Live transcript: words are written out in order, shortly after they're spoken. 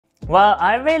Well,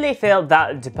 I really feel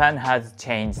that Japan has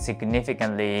changed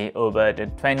significantly over the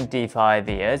 25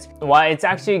 years. While it's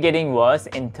actually getting worse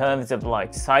in terms of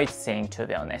like sightseeing, to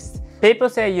be honest. People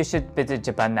say you should visit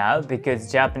Japan now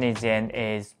because Japanese yen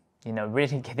is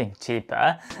really getting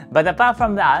cheaper. But apart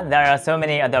from that, there are so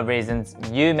many other reasons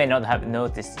you may not have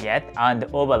noticed yet and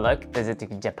overlook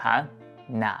visiting Japan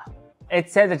now.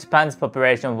 It's said that Japan's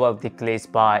population will decrease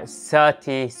by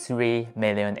 33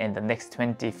 million in the next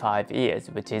 25 years,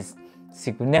 which is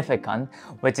significant,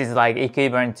 which is like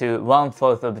equivalent to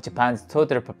 1/4 of Japan's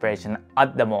total population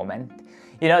at the moment.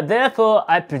 Therefore,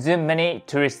 I presume many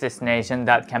tourist destinations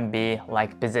that can be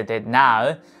like visited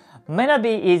now may not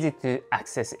be easy to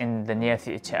access in the near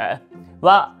future.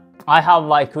 Well, I have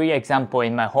like 3 examples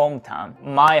in my hometown.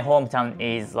 My hometown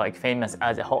is like famous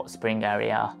as a hot spring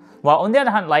area. Well, on the other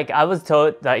hand, like I was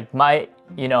told like my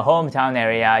hometown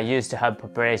area used to have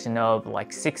population of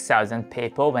like 6,000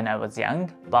 people when I was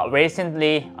young. But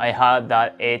recently I heard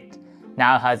that it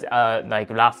now has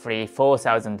like roughly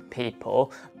 4,000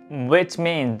 people, which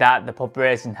means that the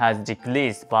population has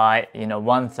decreased by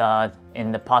 1/3 in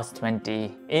the past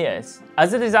 20 years.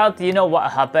 As a result,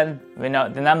 what happened?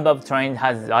 The number of trains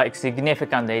has like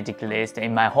significantly decreased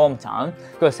in my hometown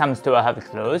because some stores have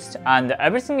closed and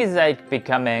everything is like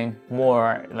becoming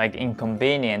more like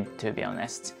inconvenient, to be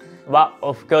honest. Well,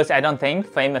 of course, I don't think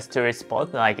famous tourist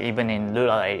spots, like even in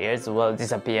rural areas, will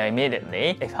disappear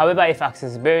immediately. However, if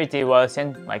accessibility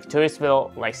worsens, like tourists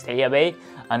will like stay away,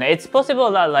 and it's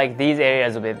possible that like these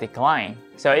areas will decline.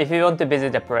 So if you want to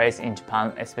visit a place in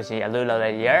Japan, especially a rural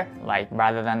area, like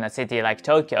rather than a city like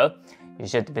Tokyo, you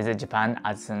should visit Japan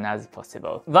as soon as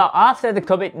possible. But after the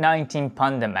COVID-19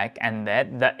 pandemic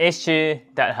ended, the issue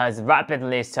that has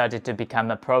rapidly started to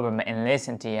become a problem in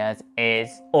recent years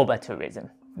is over-tourism.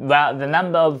 Well, the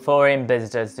number of foreign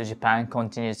visitors to Japan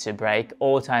continues to break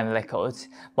all-time records,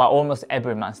 well, almost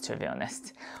every month, to be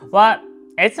honest. Well,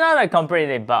 it's not a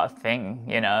completely bad thing,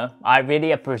 I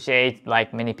really appreciate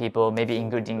like many people, maybe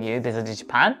including you, visiting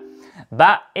Japan,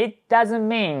 but it doesn't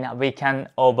mean we can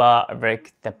overlook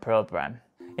the problem.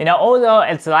 Although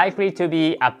it's likely to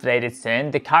be updated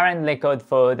soon, the current record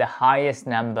for the highest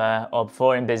number of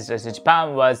foreign visitors to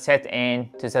Japan was set in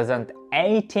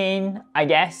 2018, I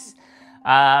guess.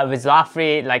 With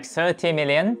roughly like 30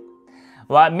 million.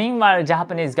 Well, meanwhile,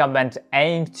 Japanese government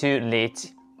aimed to reach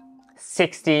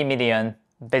 60 million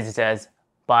visitors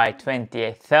by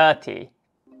 2030,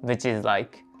 which is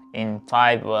like in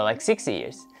 5 or like 6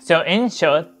 years. So in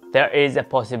short, there is a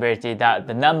possibility that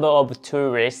the number of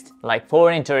tourists, like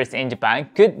foreign tourists in Japan,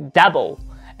 could double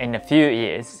in a few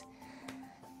years.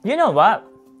 You know what?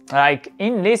 Like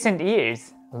in recent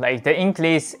years, like the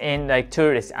increase in like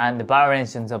tourists and the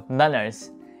violations of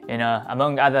manners,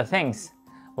 among other things,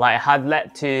 like had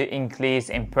led to increase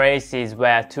in places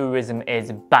where tourism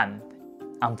is banned.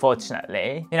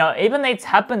 Unfortunately, even it's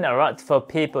happened a lot for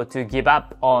people to give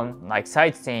up on like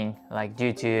sightseeing, like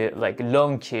due to like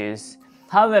long queues.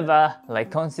 However, like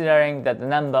considering that the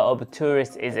number of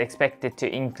tourists is expected to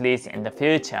increase in the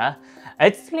future,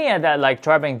 it's clear that like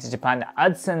traveling to Japan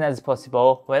as soon as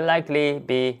possible will likely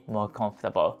be more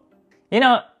comfortable.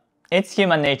 It's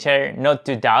human nature not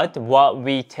to doubt what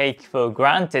we take for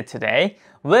granted today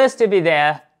will still be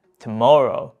there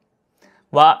tomorrow.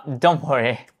 Well, don't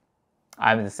worry,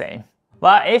 I'm the same.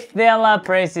 But if there are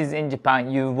places in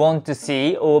Japan you want to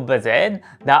see or visit,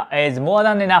 that is more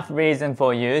than enough reason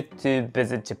for you to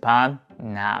visit Japan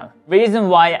now. Reason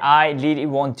why I really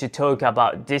want to talk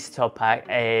about this topic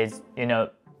is,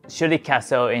 Shuri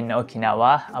Castle in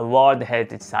Okinawa, a World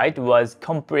Heritage Site, was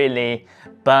completely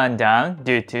burned down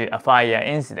due to a fire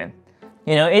incident.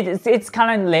 It's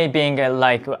currently being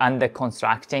like under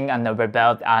constructing and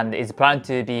rebuilt and is planned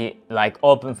to be like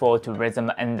open for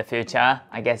tourism in the future,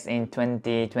 I guess in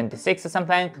 2026 or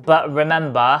something. But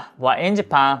remember, in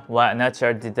Japan,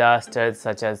 natural disasters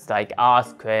such as like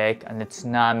earthquake and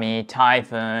tsunami,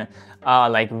 typhoon are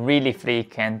like really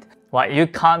frequent. You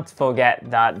can't forget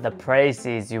that the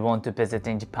places you want to visit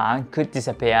in Japan could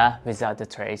disappear without a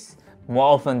trace,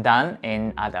 more often than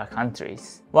in other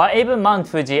countries. Even Mount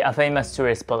Fuji, a famous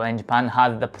tourist spot in Japan,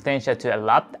 has the potential to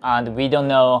erupt and we don't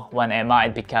know when it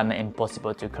might become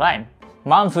impossible to climb.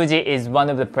 Mount Fuji is one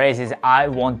of the places I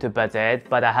want to visit,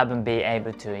 but I haven't been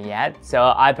able to yet,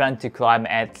 so I plan to climb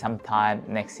it sometime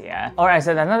next year. Alright,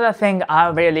 so another thing I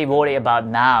really worry about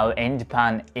now in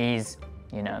Japan is,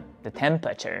 the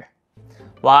temperature.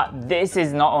 This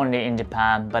is not only in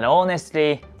Japan, but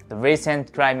honestly, the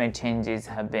recent climate changes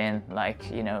have been like,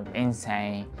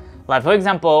 insane. For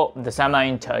example, the summer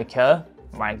in Tokyo,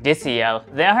 like this year,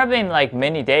 there have been like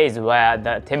many days where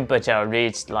the temperature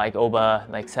reached like over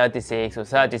like 36 or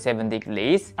 37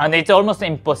 degrees, and it's almost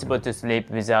impossible to sleep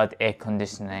without air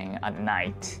conditioning at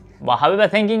night. But however,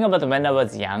 thinking about when I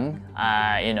was young,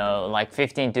 like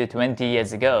 15 to 20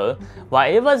 years ago,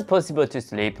 it was possible to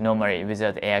sleep normally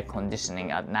without air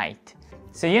conditioning at night.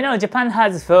 So Japan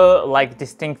has 4 like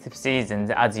distinctive seasons,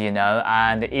 as you know,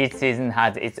 and each season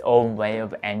has its own way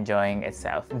of enjoying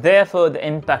itself. Therefore, the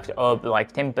impact of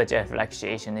like temperature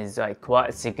fluctuation is like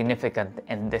quite significant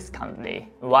in this country.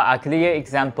 A clear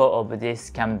example of this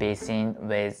can be seen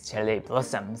with cherry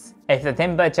blossoms. If the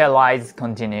temperature rise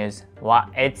continues,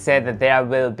 it's said that there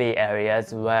will be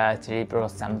areas where cherry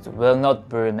blossoms will not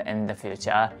bloom in the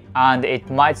future, and it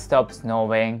might stop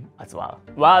snowing as well.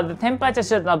 While the temperature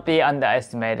should not be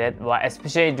underestimated,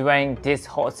 especially during this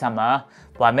hot summer,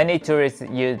 many tourists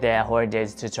use their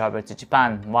holidays to travel to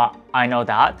Japan. I know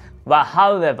that. But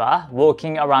however,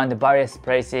 walking around the various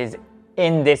places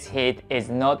in this heat is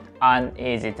not an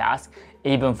easy task,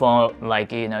 even for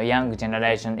like young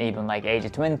generation, even like age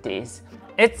 20s.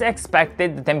 It's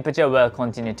expected the temperature will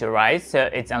continue to rise, so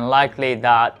it's unlikely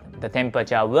that the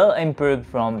temperature will improve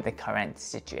from the current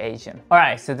situation.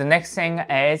 Alright, so the next thing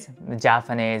is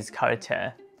Japanese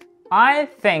culture. I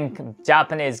think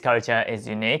Japanese culture is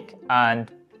unique and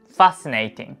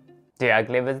fascinating. Do you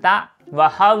agree with that? But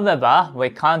however, we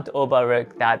can't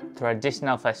overlook that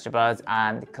traditional festivals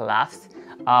and crafts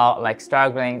are like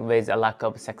struggling with a lack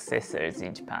of successors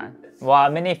in Japan.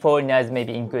 While many foreigners,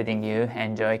 maybe including you,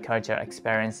 enjoy cultural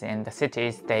experience in the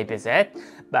cities they visit,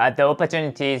 but the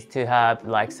opportunities to have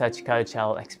like such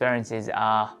cultural experiences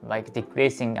are like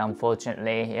decreasing,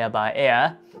 unfortunately, year by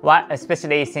year.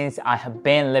 Especially since I have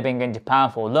been living in Japan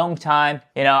for a long time,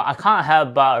 I can't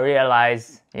help but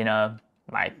realize,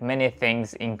 like many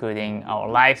things, including our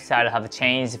lifestyle, have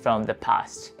changed from the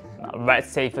past. Let's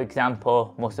say, for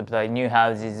example, most of the new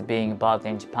houses being built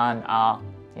in Japan are,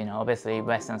 obviously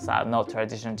Western style, not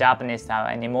traditional Japanese style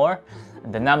anymore.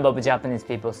 The number of Japanese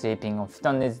people sleeping on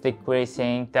futon is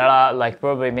decreasing. There are like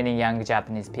probably many young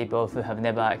Japanese people who have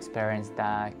never experienced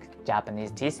the Japanese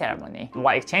tea ceremony.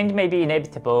 Change may be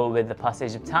inevitable with the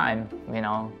passage of time.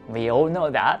 We all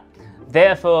know that.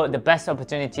 Therefore, the best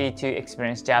opportunity to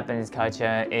experience Japanese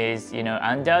culture is,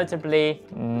 undoubtedly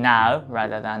now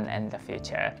rather than in the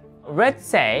future. Let's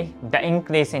say the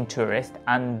increase in tourists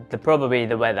and probably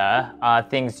the weather are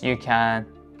things you can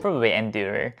probably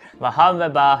endure. But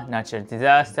however, natural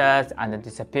disasters and the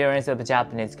disappearance of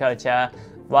Japanese culture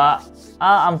are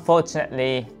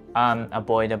unfortunately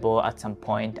unavoidable at some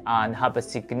point and have a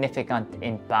significant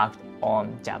impact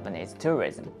on Japanese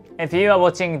tourism. If you are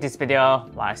watching this video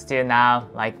still now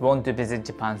want to visit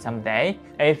Japan someday,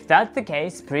 if that's the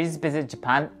case, please visit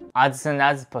Japan as soon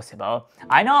as possible.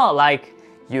 I know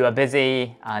you are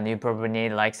busy and you probably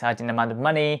need certain amount of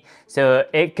money, so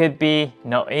it could be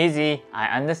not easy. I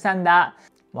understand that.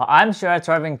 But I'm sure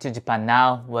traveling to Japan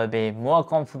now will be more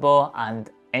comfortable and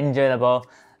enjoyable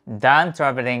than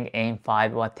traveling in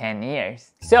 5 or 10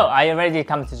 years. So, are you ready to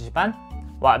come to Japan?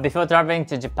 Before traveling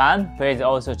to Japan, please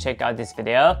also check out this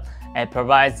video. It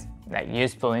provides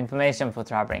useful information for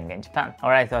traveling in Japan.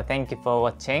 Alright, so thank you for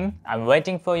watching. I'm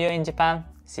waiting for you in Japan.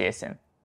 See you soon.